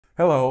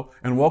Hello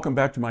and welcome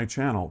back to my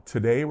channel.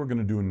 Today we're going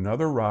to do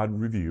another rod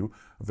review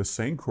of the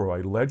St.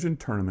 Croix Legend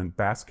Tournament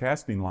bass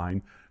casting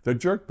line, the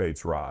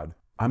Jerkbaits rod.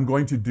 I'm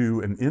going to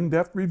do an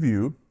in-depth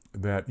review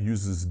that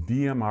uses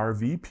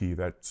DMRVP,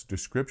 that's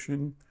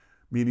description,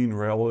 meaning,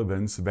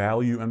 relevance,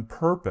 value, and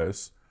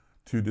purpose,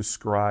 to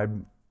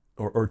describe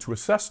or to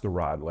assess the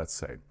rod, let's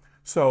say.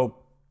 So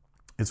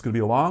it's going to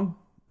be a long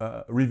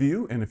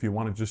review, and if you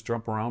want to just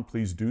jump around,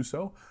 please do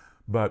so.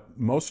 But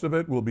most of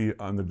it will be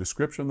on the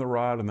description of the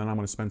rod, and then I'm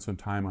going to spend some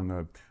time on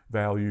the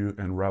value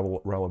and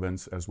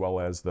relevance as well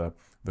as the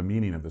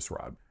meaning of this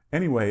rod.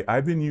 Anyway,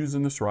 I've been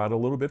using this rod a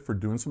little bit for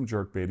doing some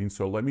jerk baiting,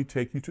 so let me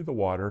take you to the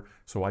water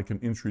so I can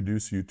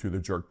introduce you to the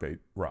jerkbait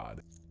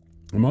rod.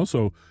 I'm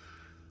also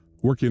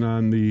working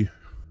on the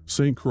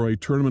St. Croix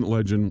Tournament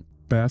Legend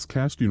bass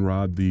casting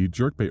rod, the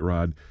jerkbait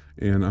rod,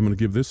 and I'm going to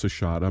give this a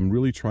shot. I'm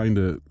really trying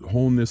to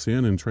hone this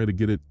in and try to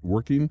get it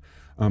working.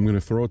 I'm going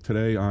to throw it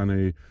today on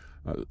a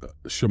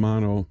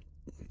Shimano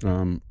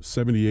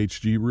 70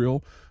 HG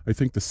reel. I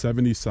think the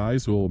 70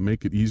 size will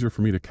make it easier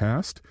for me to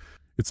cast.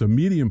 It's a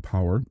medium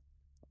power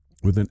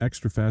with an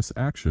extra fast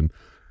action.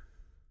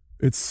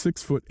 It's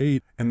 6'8",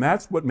 and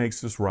that's what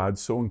makes this rod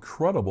so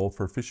incredible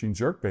for fishing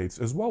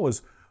jerkbaits as well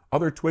as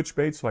other twitch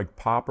baits like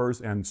poppers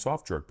and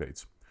soft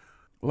jerkbaits.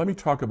 Let me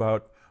talk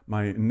about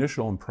my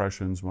initial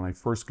impressions when I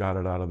first got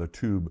it out of the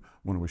tube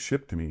when it was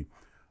shipped to me.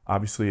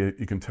 Obviously,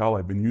 you can tell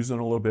I've been using it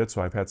a little bit,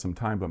 so I've had some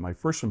time, but my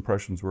first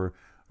impressions were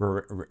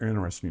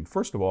interesting.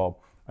 First of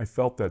all, I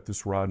felt that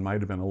this rod might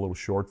have been a little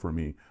short for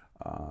me.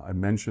 I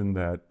mentioned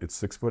that it's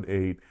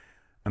 6'8",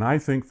 and I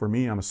think for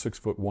me, I'm a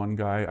 6'1"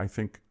 guy. I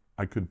think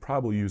I could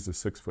probably use a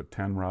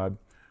 6'10" rod.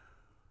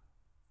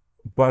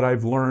 But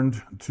I've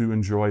learned to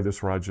enjoy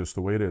this rod just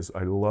the way it is.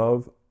 I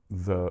love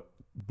the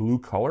blue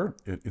color.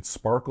 It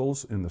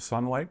sparkles in the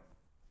sunlight.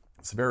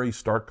 It's a very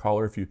stark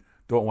color. If you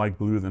don't like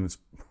blue, then it's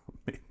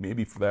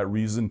maybe for that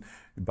reason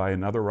buy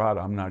another rod,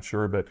 I'm not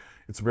sure, but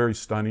it's very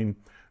stunning.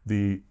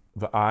 The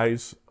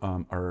eyes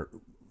are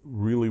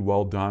really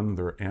well done.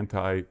 They're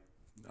anti-tangle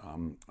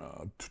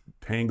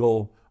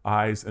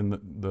eyes, and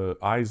the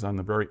eyes on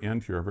the very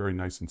end here are very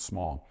nice and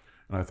small.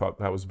 And I thought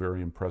that was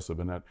very impressive,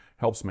 and that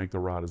helps make the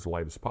rod as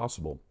light as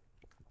possible.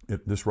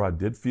 This rod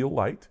did feel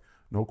light,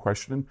 no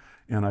question,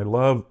 and I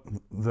love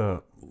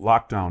the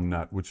lockdown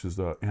nut, which is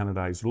the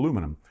anodized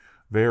aluminum.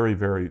 Very,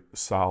 very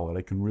solid.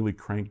 I can really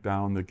crank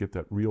down to get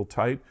that reel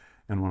tight,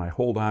 and when I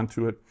hold on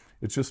to it,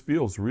 it just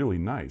feels really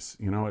nice.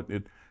 You know,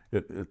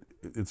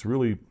 it's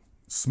really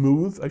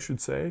smooth, I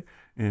should say,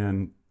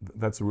 and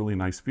that's a really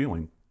nice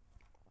feeling.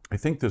 I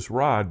think this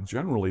rod,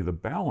 generally the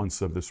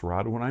balance of this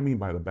rod, what I mean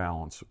by the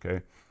balance,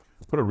 okay,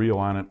 put a reel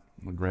on it.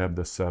 I'll grab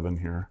this 7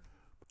 here.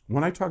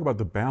 When I talk about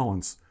the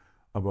balance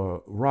of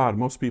a rod,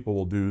 most people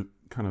will do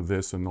kind of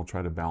this, and they'll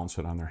try to balance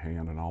it on their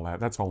hand and all that.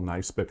 That's all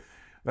nice, but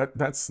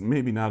that's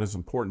maybe not as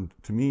important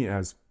to me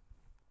as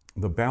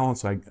the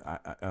balance I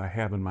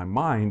have in my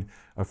mind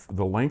of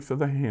the length of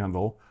the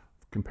handle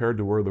compared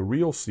to where the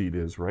reel seat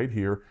is right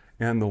here,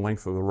 and the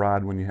length of the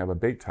rod when you have a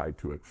bait tied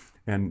to it.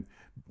 And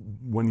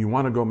when you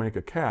want to go make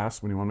a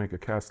cast, when you want to make a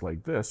cast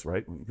like this,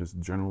 right, because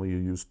generally you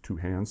use 2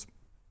 hands,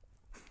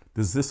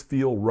 does this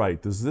feel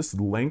right? Does this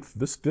length,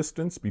 this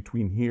distance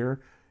between here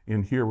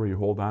and here where you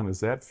hold on, does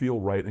that feel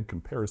right in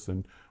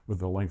comparison with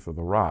the length of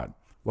the rod?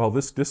 Well,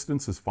 this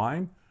distance is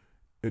fine.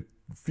 It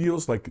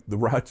feels like the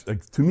rod,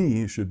 like, to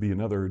me, should be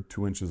another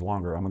 2 inches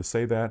longer. I'm going to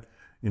say that,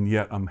 and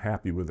yet I'm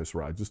happy with this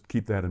rod. Just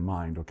keep that in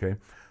mind, okay?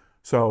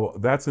 So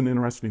that's an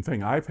interesting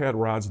thing. I've had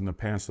rods in the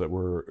past that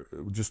were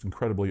just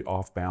incredibly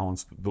off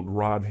balance. The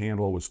rod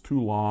handle was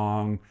too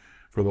long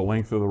for the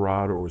length of the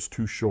rod, or was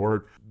too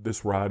short.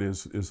 This rod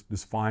is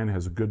fine,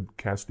 has a good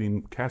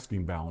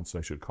casting balance,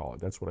 I should call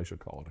it. That's what I should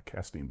call it, a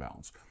casting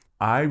balance.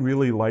 I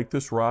really like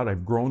this rod.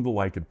 I've grown to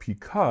like it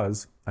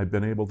because I've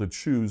been able to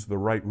choose the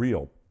right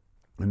reel.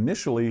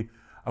 Initially,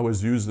 I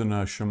was using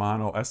a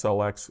Shimano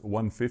SLX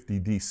 150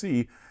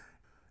 DC,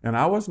 and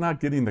I was not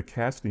getting the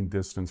casting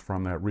distance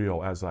from that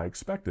reel as I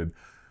expected.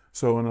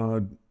 So in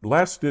a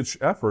last-ditch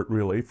effort,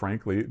 really,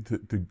 frankly,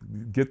 to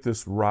get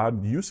this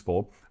rod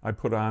useful, I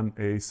put on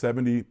a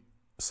 70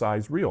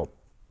 size reel.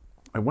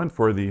 I went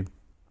for the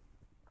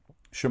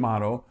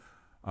Shimano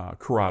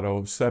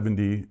Corrado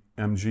 70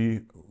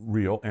 MG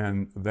reel,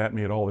 and that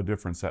made all the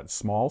difference. That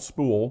small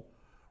spool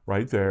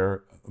right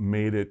there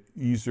made it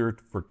easier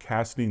for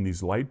casting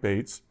these light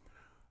baits,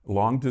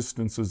 long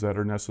distances that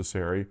are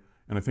necessary,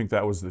 and I think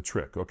that was the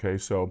trick, okay?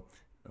 So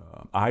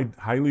I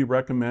highly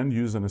recommend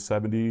using a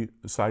 70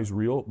 size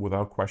reel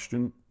without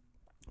question.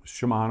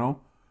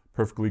 Shimano,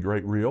 perfectly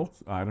great reel.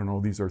 I don't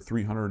know, these are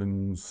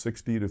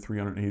 $260 to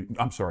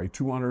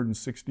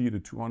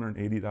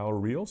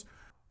 $280 reels.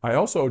 I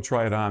also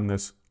tried on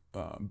this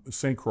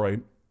St.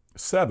 Croix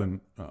 7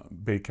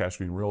 bait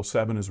casting reel.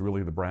 7 is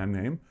really the brand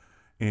name,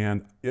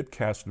 and it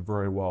casted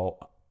very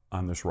well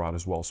on this rod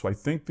as well. So I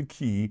think the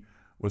key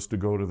was to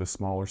go to the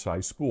smaller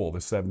size spool,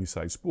 the 70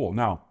 size spool.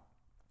 Now,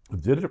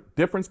 the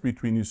difference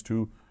between these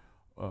two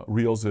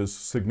reels is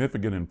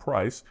significant in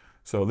price.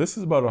 So this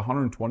is about a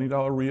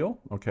 $120 reel,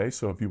 okay?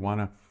 So if you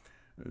want to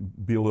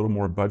be a little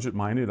more budget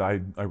minded,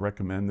 I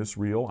recommend this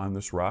reel on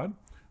this rod.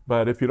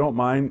 But if you don't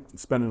mind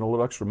spending a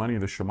little extra money,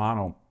 the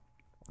Shimano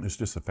is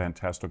just a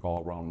fantastic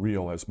all-around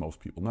reel, as most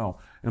people know.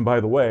 And by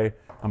the way,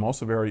 I'm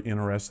also very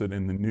interested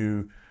in the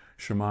new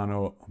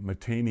Shimano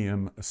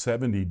Metanium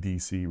 70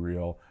 DC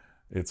reel.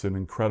 It's an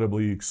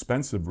incredibly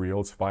expensive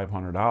reel. It's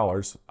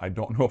 $500. I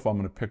don't know if I'm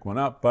going to pick one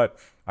up, but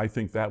I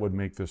think that would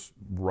make this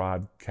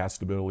rod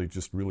castability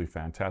just really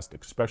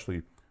fantastic,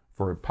 especially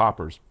for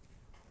poppers.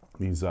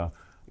 These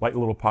light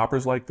little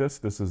poppers like this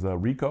is a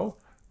Rico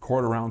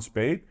quarter-ounce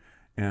bait.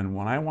 And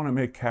when I want to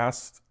make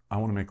casts, I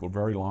want to make a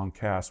very long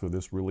cast with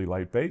this really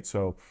light bait.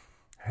 So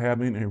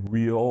having a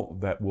reel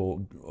that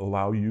will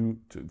allow you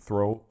to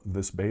throw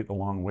this bait a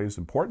long way is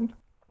important.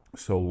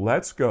 So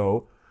let's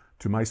go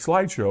to my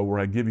slideshow where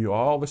I give you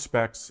all the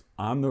specs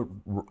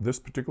on this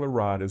particular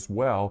rod, as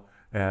well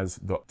as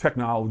the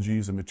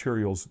technologies and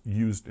materials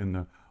used in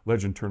the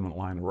Legend Tournament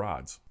line of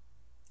rods.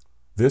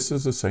 This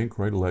is a St.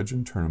 Croix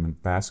Legend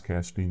Tournament bass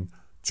casting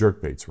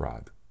jerkbaits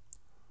rod.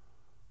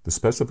 The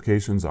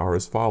specifications are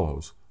as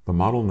follows. The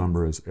model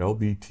number is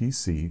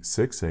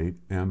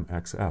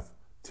LBTC68MXF.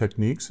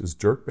 Techniques is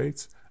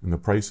jerkbaits, and the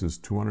price is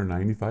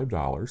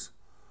 $295.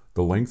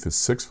 The length is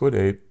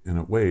 6'8" and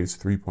it weighs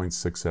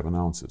 3.67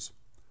 ounces.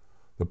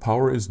 The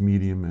power is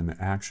medium and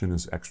the action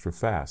is extra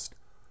fast.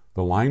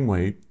 The line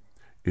weight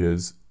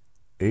is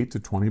 8 to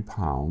 20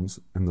 pounds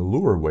and the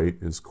lure weight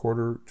is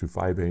 1/4 to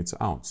 5/8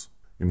 ounce.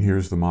 And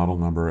here's the model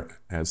number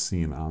as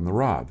seen on the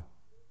rod.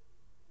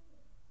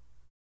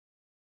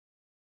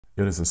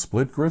 It is a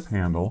split grip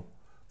handle.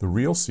 The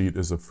reel seat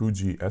is a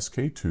Fuji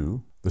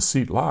SK2. The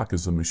seat lock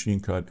is a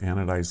machine-cut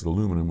anodized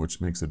aluminum,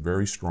 which makes it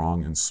very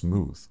strong and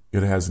smooth.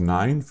 It has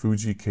 9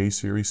 Fuji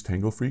K-Series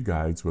tangle-free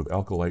guides with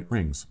alkalite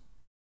rings.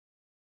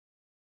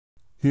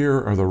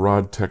 Here are the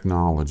rod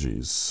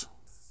technologies.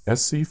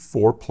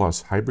 SC4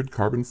 Plus hybrid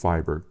carbon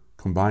fiber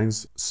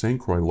combines St.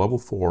 Croix Level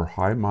 4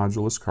 high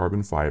modulus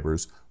carbon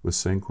fibers with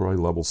St. Croix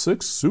Level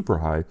 6 super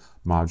high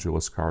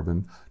modulus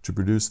carbon to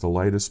produce the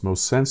lightest,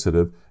 most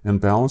sensitive,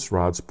 and balanced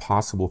rods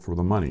possible for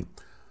the money.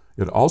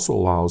 It also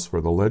allows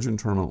for the Legend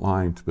Tournament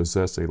line to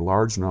possess a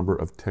large number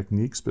of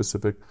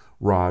technique-specific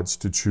rods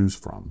to choose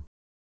from.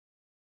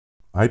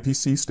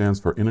 IPC stands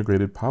for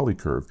Integrated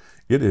Polycurve.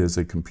 It is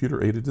a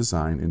computer-aided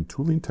design and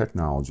tooling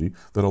technology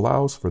that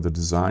allows for the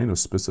design of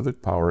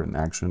specific power and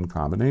action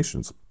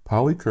combinations.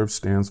 Polycurve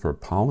stands for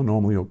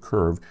polynomial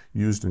curve,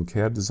 used in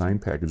CAD design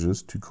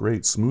packages to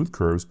create smooth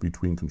curves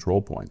between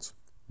control points.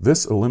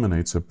 This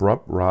eliminates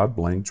abrupt rod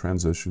blank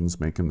transitions,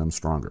 making them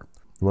stronger.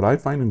 What I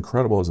find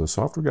incredible as a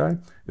software guy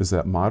is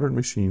that modern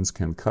machines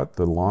can cut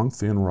the long,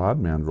 thin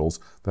rod mandrels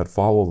that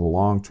follow the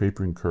long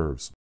tapering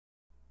curves.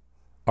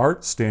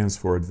 ART stands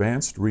for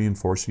Advanced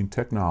Reinforcing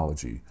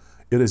Technology.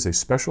 It is a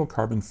special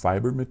carbon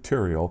fiber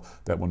material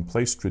that, when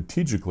placed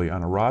strategically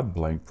on a rod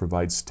blank,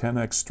 provides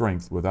 10x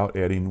strength without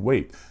adding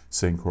weight,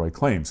 St. Croix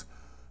claims.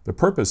 The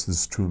purpose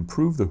is to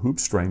improve the hoop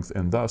strength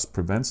and thus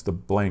prevents the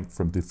blank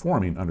from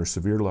deforming under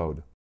severe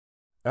load.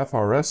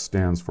 FRS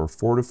stands for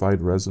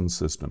Fortified Resin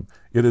System.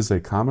 It is a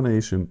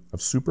combination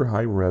of super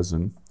high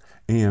resin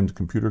and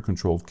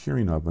computer-controlled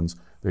curing ovens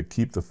that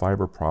keep the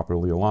fiber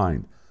properly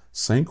aligned.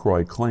 St.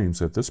 Croix claims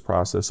that this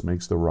process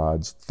makes the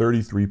rods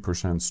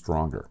 33%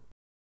 stronger.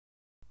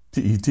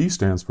 TET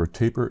stands for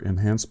Taper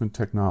Enhancement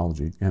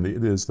Technology, and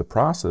it is the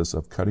process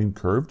of cutting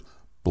curved,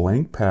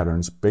 blank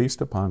patterns based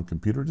upon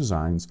computer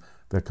designs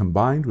that,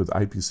 combined with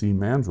IPC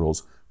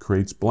mandrels,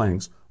 creates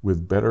blanks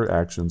with better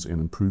actions and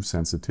improved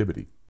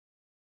sensitivity.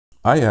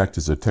 IACT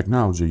is a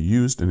technology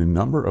used in a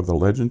number of the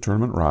Legend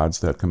Tournament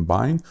rods that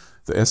combine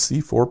the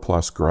SC4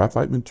 Plus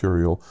graphite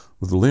material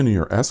with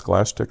linear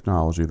S-glass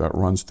technology that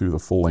runs through the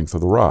full length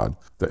of the rod.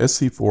 The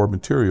SC4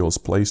 material is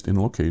placed in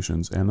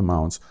locations and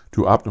amounts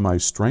to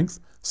optimize strength,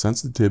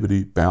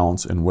 sensitivity,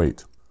 balance, and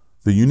weight.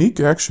 The unique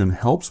action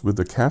helps with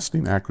the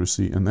casting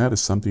accuracy, and that is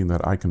something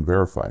that I can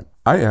verify.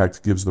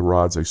 IACT gives the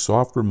rods a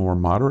softer, more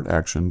moderate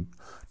action,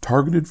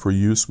 targeted for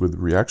use with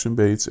reaction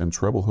baits and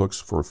treble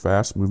hooks for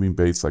fast-moving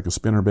baits like a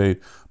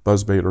spinnerbait,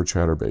 buzzbait, or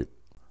chatterbait.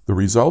 The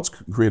results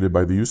created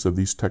by the use of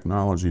these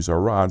technologies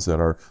are rods that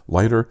are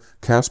lighter,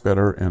 cast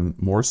better,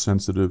 and more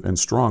sensitive and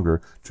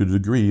stronger, to the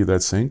degree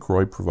that St.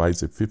 Croix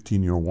provides a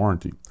 15-year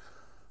warranty.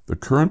 The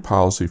current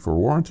policy for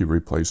warranty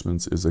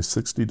replacements is a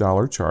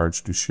 $60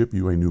 charge to ship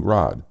you a new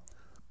rod.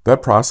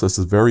 That process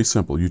is very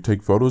simple. You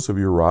take photos of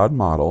your rod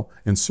model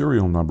and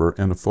serial number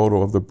and a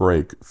photo of the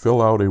break,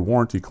 fill out a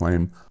warranty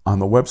claim on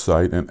the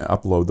website, and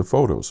upload the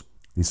photos.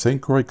 The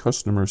St. Croix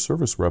customer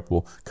service rep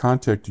will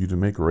contact you to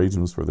make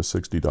arrangements for the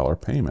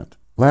 $60 payment.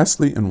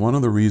 Lastly, and one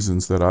of the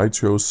reasons that I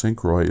chose St.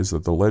 Croix is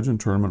that the Legend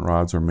Tournament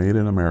rods are made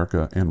in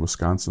America and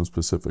Wisconsin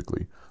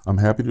specifically. I'm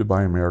happy to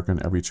buy American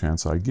every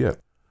chance I get.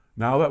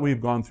 Now that we've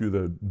gone through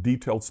the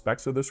detailed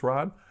specs of this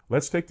rod,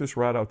 let's take this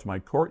rod out to my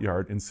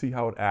courtyard and see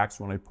how it acts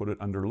when I put it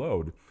under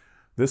load.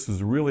 This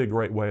is really a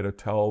great way to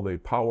tell the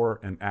power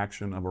and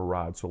action of a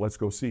rod, so let's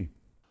go see.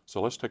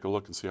 So let's take a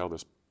look and see how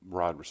this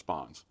rod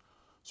responds.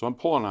 So I'm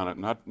pulling on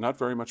it, not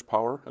very much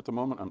power at the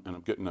moment, and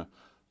I'm getting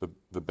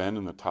the bend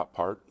in the top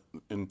part,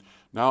 and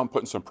now I'm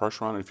putting some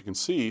pressure on it. If you can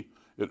see,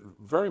 it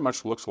very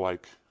much looks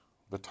like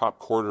the top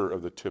quarter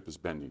of the tip is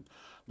bending.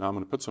 Now I'm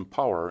going to put some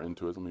power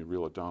into it. Let me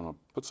reel it down. I'll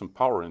put some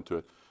power into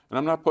it, and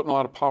I'm not putting a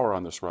lot of power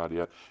on this rod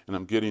yet, and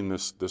I'm getting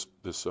this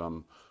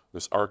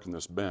arc and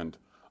this bend.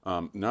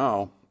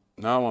 Now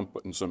I'm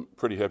putting some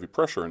pretty heavy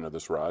pressure into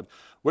this rod,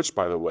 which,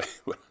 by the way,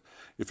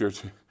 if you're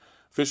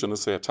fishing,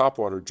 let's say a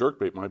topwater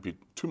jerkbait, might be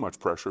too much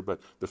pressure, but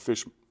the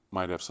fish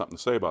might have something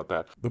to say about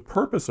that. The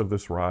purpose of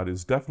this rod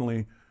is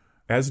definitely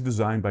as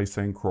designed by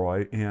St.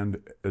 Croix,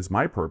 and as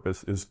my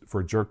purpose is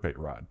for a jerkbait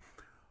rod.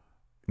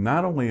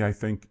 Not only, I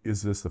think,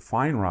 is this a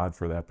fine rod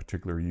for that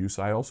particular use,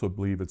 I also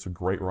believe it's a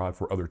great rod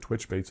for other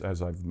twitch baits,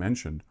 as I've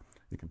mentioned.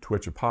 You can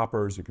twitch a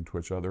poppers, you can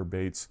twitch other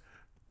baits,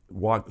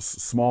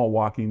 small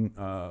walking,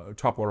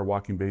 topwater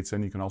walking baits,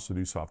 and you can also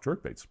do soft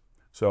jerk baits.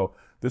 So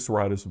this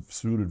rod is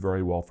suited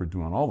very well for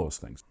doing all those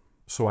things.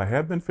 So I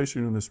have been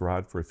fishing in this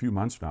rod for a few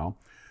months now.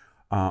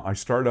 I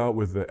started out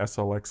with the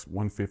SLX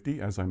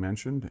 150, as I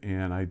mentioned,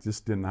 and I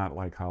just did not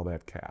like how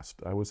that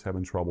cast. I was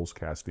having troubles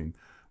casting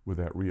with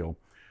that reel.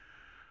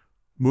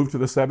 Moved to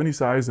the 70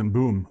 size, and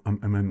boom,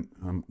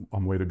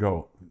 I'm way to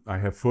go. I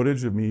have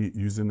footage of me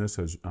using this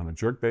on a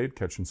jerkbait,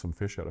 catching some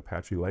fish at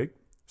Apache Lake.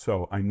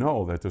 So I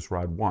know that this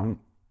rod, one,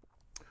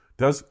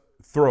 does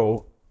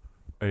throw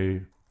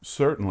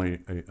certainly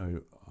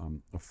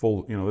a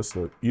full, this is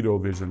the Edo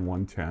Vision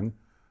 110.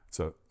 It's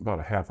about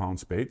a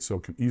half-ounce bait, so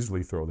it can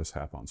easily throw this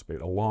half-ounce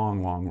bait a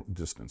long, long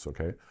distance,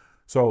 okay?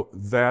 So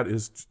that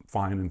is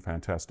fine and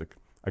fantastic.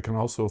 I can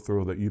also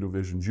throw the Edo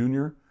Vision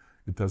Junior.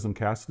 It doesn't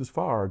cast as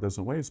far, it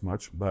doesn't weigh as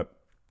much, but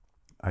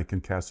I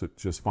can cast it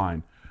just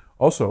fine.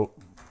 Also,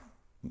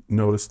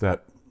 notice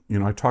that,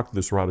 I talked to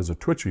this rod as a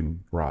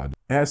twitching rod.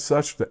 As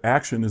such, the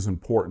action is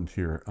important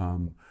here.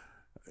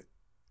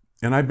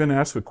 And I've been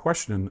asked a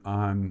question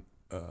on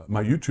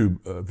my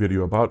YouTube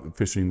video about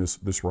fishing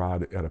this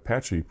rod at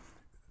Apache,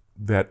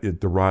 that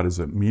the rod is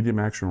a medium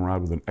action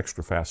rod with an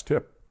extra fast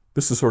tip.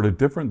 This is sort of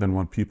different than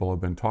what people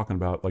have been talking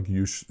about, like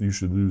you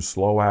should use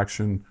slow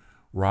action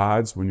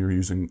rods when you're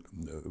using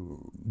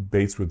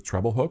baits with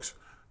treble hooks,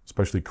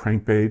 especially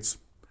crankbaits,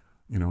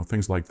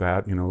 things like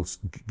that.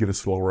 Get a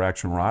slower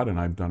action rod, and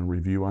I've done a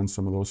review on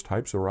some of those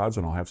types of rods,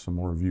 and I'll have some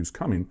more reviews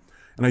coming.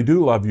 And I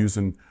do love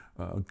using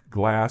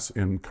glass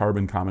and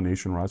carbon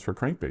combination rods for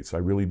crankbaits. I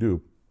really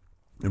do.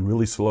 It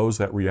really slows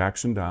that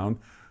reaction down.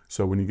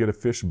 So when you get a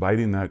fish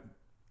biting that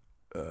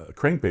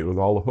crankbait with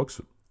all the hooks,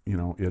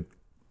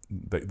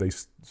 they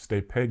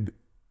stay pegged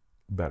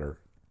better.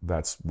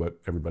 That's what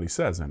everybody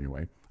says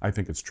anyway. I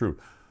think it's true.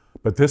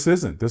 But this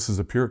isn't. This is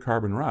a pure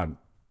carbon rod.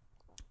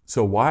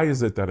 So why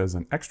is it that as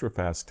an extra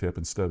fast tip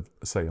instead of,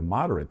 say, a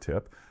moderate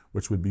tip,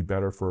 which would be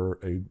better for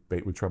a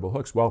bait with treble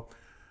hooks? Well,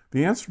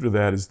 the answer to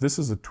that is this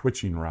is a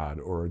twitching rod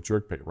or a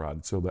jerkbait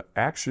rod. So the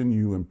action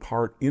you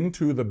impart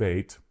into the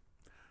bait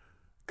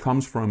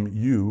comes from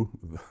you,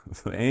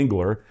 the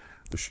angler,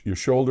 your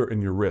shoulder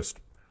and your wrist.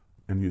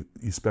 And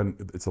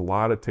it takes a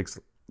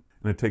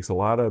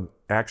lot of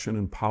action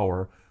and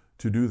power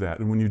to do that.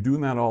 And when you're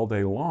doing that all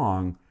day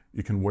long,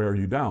 it can wear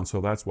you down.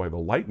 So that's why the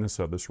lightness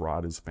of this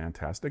rod is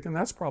fantastic. And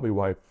that's probably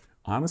why,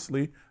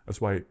 honestly,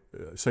 that's why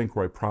St.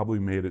 Croix probably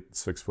made it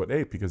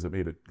 6'8", because it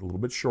made it a little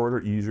bit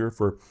shorter, easier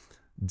for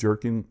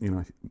jerking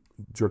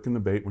the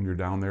bait when you're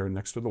down there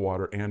next to the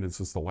water. And it's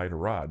just a lighter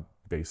rod,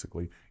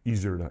 basically,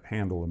 easier to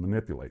handle and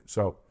manipulate.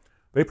 So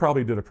they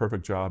probably did a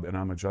perfect job, and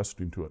I'm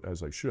adjusting to it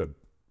as I should.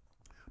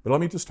 But let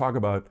me just talk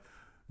about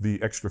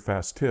the extra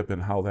fast tip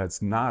and how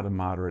that's not a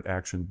moderate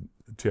action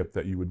tip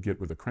that you would get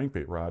with a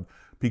crankbait rod,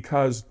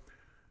 because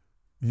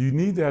you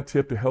need that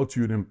tip to help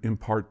you to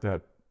impart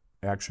that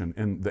action.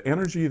 And the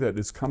energy that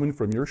is coming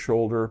from your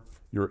shoulder,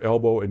 your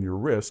elbow, and your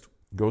wrist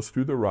goes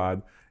through the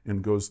rod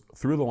and goes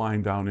through the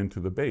line down into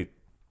the bait.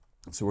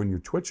 So when you're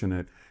twitching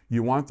it,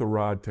 you want the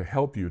rod to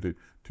help you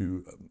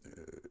to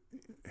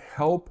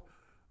help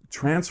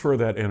transfer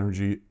that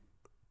energy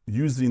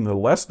using the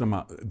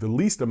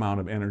least amount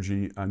of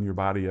energy on your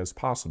body as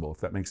possible, if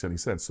that makes any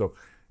sense. So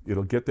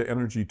it'll get the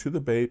energy to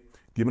the bait,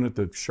 giving it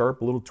the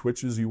sharp little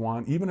twitches you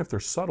want, even if they're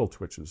subtle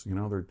twitches.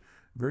 They're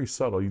very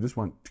subtle. You just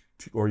want,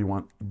 or you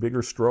want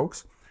bigger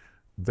strokes.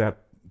 That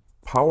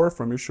power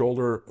from your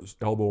shoulder,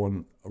 elbow,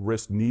 and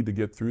wrist need to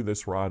get through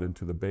this rod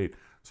into the bait.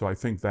 So I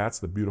think that's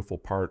the beautiful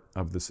part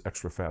of this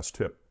extra fast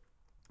tip.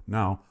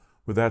 Now,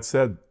 with that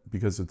said,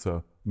 because it's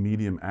a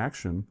medium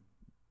action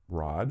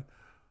rod,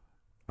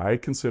 I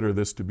consider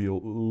this to be a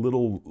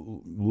little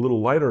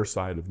lighter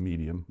side of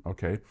medium,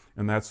 okay?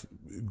 And that's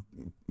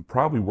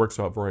probably works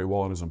out very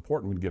well and is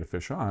important when you get a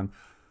fish on.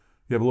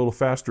 You have a little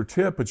faster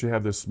tip, but you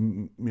have this,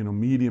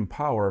 medium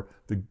power.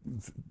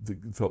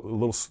 It's a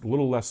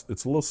little less.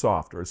 It's a little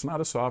softer. It's not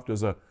as soft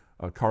as a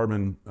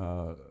carbon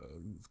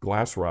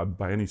glass rod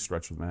by any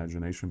stretch of the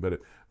imagination, but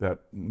that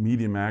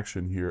medium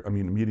action here,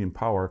 medium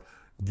power,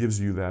 gives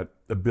you that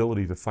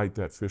ability to fight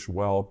that fish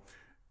well.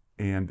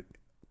 And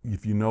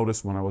if you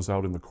notice, when I was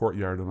out in the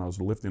courtyard and I was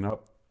lifting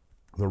up,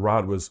 the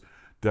rod was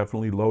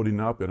definitely loading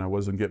up and I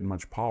wasn't getting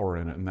much power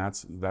in it. And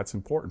that's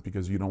important,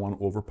 because you don't want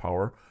to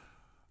overpower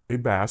a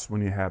bass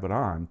when you have it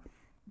on,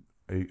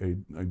 a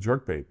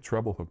jerkbait,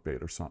 treble hook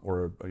bait, or something,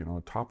 or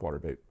a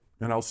topwater bait.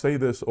 And I'll say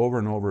this over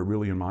and over,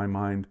 really, in my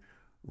mind,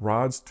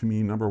 rods to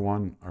me, number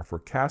one, are for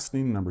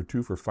casting, number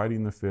two, for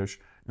fighting the fish,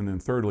 and then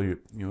thirdly,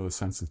 the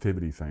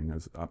sensitivity thing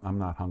is I'm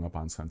not hung up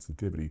on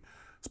sensitivity,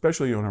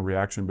 especially on a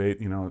reaction bait,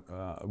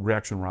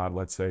 reaction rod.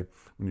 Let's say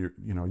when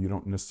you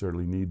don't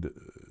necessarily need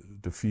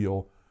to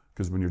feel,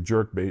 because when you're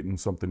jerk baiting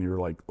something, you're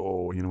like,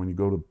 oh, when you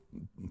go to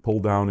pull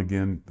down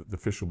again, the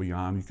fish will be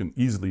on. You can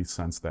easily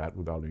sense that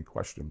without any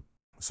question.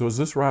 So is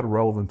this rod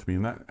relevant to me?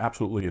 And that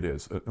absolutely it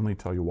is. Let me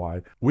tell you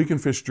why. We can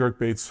fish jerk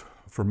baits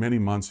for many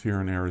months here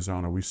in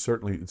Arizona.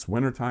 It's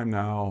wintertime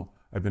now.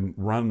 I've been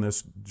running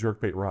this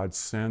jerkbait rod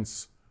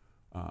since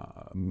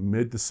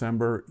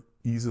mid-December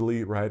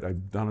easily, right?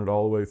 I've done it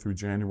all the way through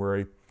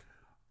January,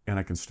 and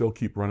I can still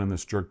keep running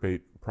this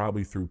jerkbait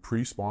probably through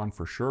pre-spawn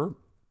for sure.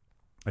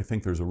 I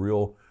think there's a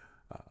real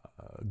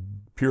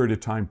period of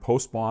time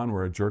post-spawn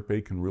where a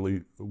jerkbait can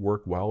really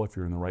work well if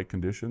you're in the right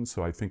conditions.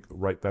 So I think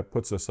that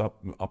puts us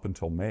up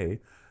until May.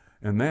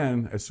 And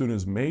then as soon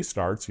as May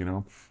starts,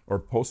 or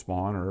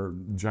post-spawn, or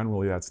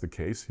generally that's the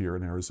case here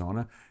in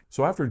Arizona.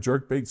 So after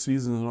jerkbait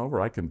season is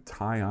over, I can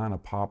tie on a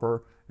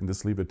popper and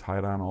just leave it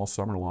tied on all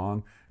summer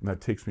long. And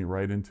that takes me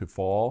right into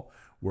fall,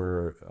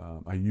 where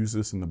I use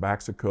this in the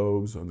backs of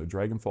coves on the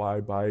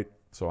dragonfly bite.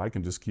 So I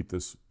can just keep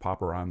this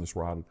popper on this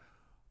rod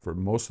for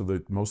most of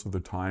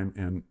the time.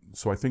 And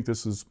so I think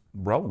this is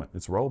relevant.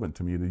 It's relevant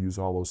to me to use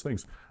all those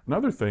things.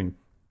 Another thing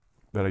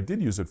that I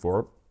did use it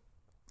for,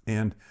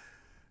 and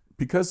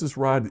because this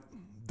rod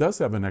does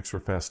have an extra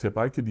fast tip,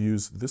 I could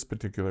use this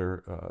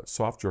particular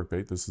soft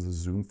jerkbait. This is a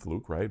Zoom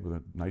fluke, right, with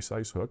a nice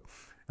ice hook.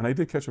 And I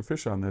did catch a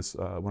fish on this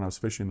when I was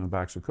fishing in the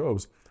backs of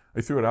coves.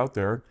 I threw it out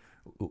there,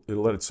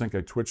 let it sink.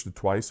 I twitched it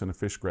twice, and a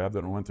fish grabbed it,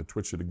 and I went to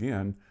twitch it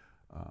again.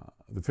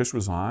 The fish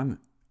was on.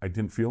 I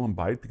didn't feel him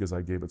bite because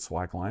I gave it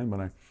slack line, but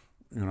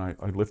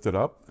I lifted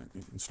up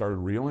and started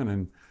reeling,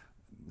 and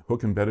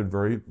hook embedded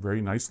very,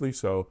 very nicely.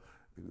 So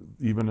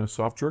even a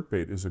soft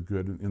jerkbait is a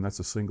good, and that's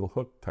a single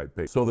hook type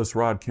bait. So this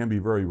rod can be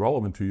very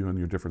relevant to you in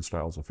your different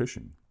styles of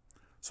fishing.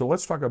 So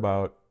let's talk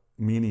about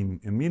meaning.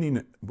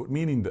 And what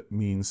meaning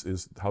means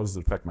is, how does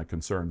it affect my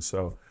concerns?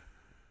 So,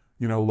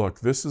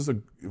 look,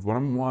 when I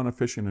want to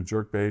fish in a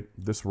jerkbait,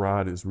 this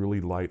rod is really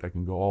light. I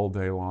can go all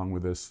day long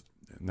with this,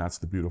 and that's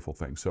the beautiful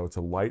thing. So it's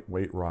a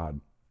lightweight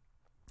rod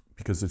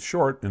because it's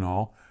short and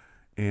all,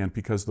 and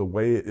because the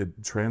way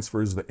it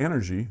transfers the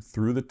energy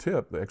through the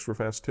tip, the extra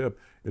fast tip,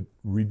 it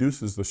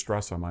reduces the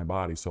stress on my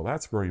body. So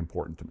that's very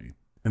important to me.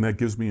 And that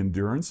gives me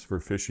endurance for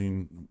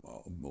fishing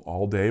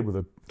all day with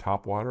a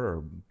topwater,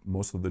 or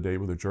most of the day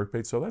with a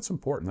jerkbait. So that's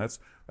important.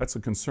 That's a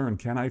concern.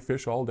 Can I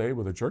fish all day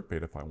with a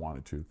jerkbait if I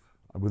wanted to?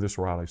 With this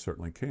rod, I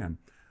certainly can.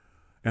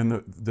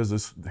 And does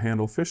this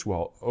handle fish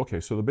well? Okay,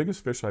 so the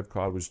biggest fish I've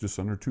caught was just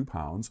under 2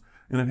 pounds,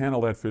 and it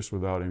handled that fish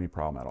without any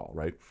problem at all,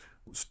 right?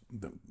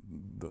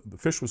 The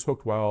fish was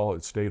hooked well,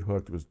 it stayed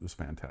hooked, it was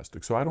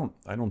fantastic. So I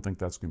don't think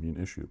that's going to be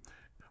an issue.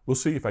 We'll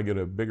see if I get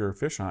a bigger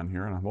fish on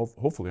here, and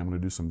hopefully I'm going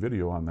to do some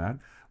video on that.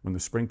 When the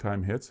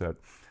springtime hits at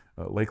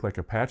Lake like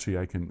Apache,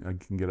 I can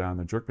get on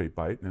the jerkbait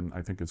bite, and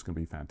I think it's going to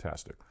be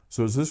fantastic.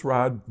 So is this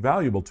rod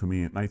valuable to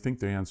me? And I think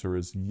the answer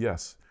is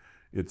yes.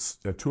 It's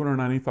at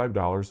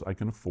 $295. I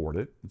can afford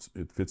it.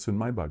 It fits in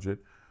my budget.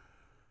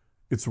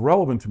 It's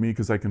relevant to me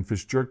because I can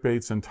fish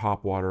jerkbaits and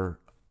topwater,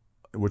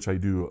 which I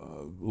do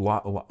a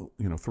lot,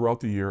 throughout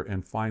the year.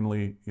 And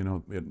finally,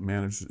 it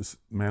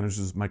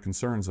manages my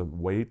concerns of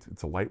weight.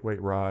 It's a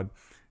lightweight rod.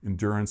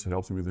 Endurance, it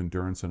helps me with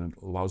endurance, and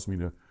it allows me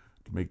to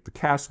make the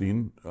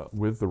casting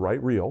with the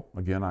right reel.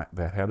 Again,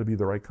 that had to be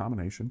the right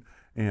combination.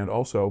 And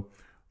also,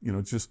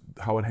 just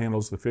how it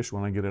handles the fish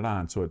when I get it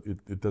on. So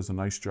it does a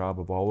nice job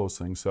of all those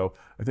things. So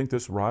I think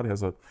this rod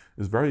is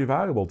very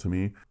valuable to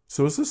me.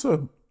 So is this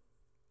a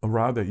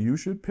rod that you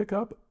should pick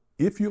up?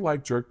 If you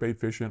like jerkbait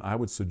fishing, I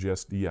would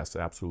suggest yes,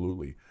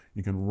 absolutely.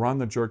 You can run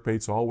the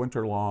jerkbaits all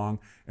winter long,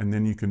 and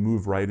then you can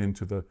move right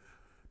into the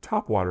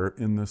topwater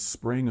in the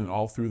spring and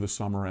all through the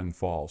summer and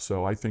fall.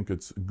 So I think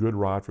it's a good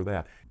rod for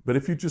that. But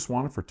if you just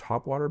want it for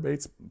topwater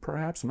baits,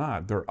 perhaps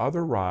not. There are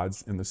other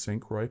rods in the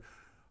St. Croix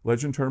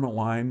Legend Tournament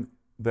line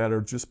that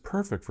are just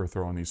perfect for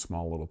throwing these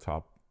small little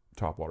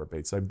topwater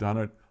baits. I've done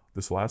it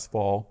this last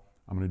fall.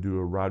 I'm going to do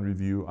a rod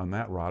review on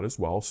that rod as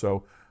well.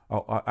 So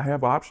I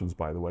have options,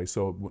 by the way.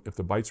 So if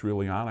the bite's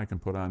really on, I can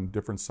put on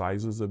different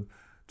sizes of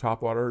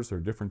topwaters or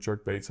different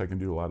jerkbaits. I can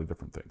do a lot of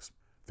different things.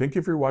 Thank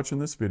you for watching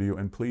this video,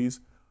 and please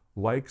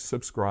like,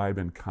 subscribe,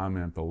 and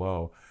comment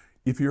below.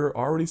 If you're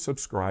already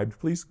subscribed,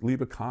 please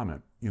leave a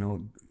comment.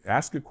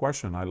 Ask a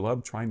question. I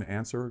love trying to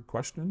answer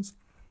questions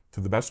to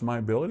the best of my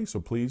ability,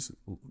 so please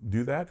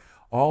do that.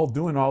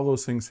 Doing all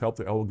those things help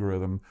the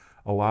algorithm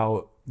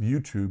allow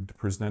YouTube to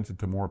present it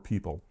to more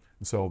people.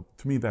 So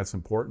to me, that's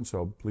important.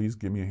 So please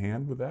give me a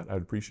hand with that.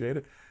 I'd appreciate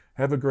it.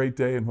 Have a great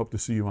day, and hope to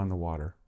see you on the water.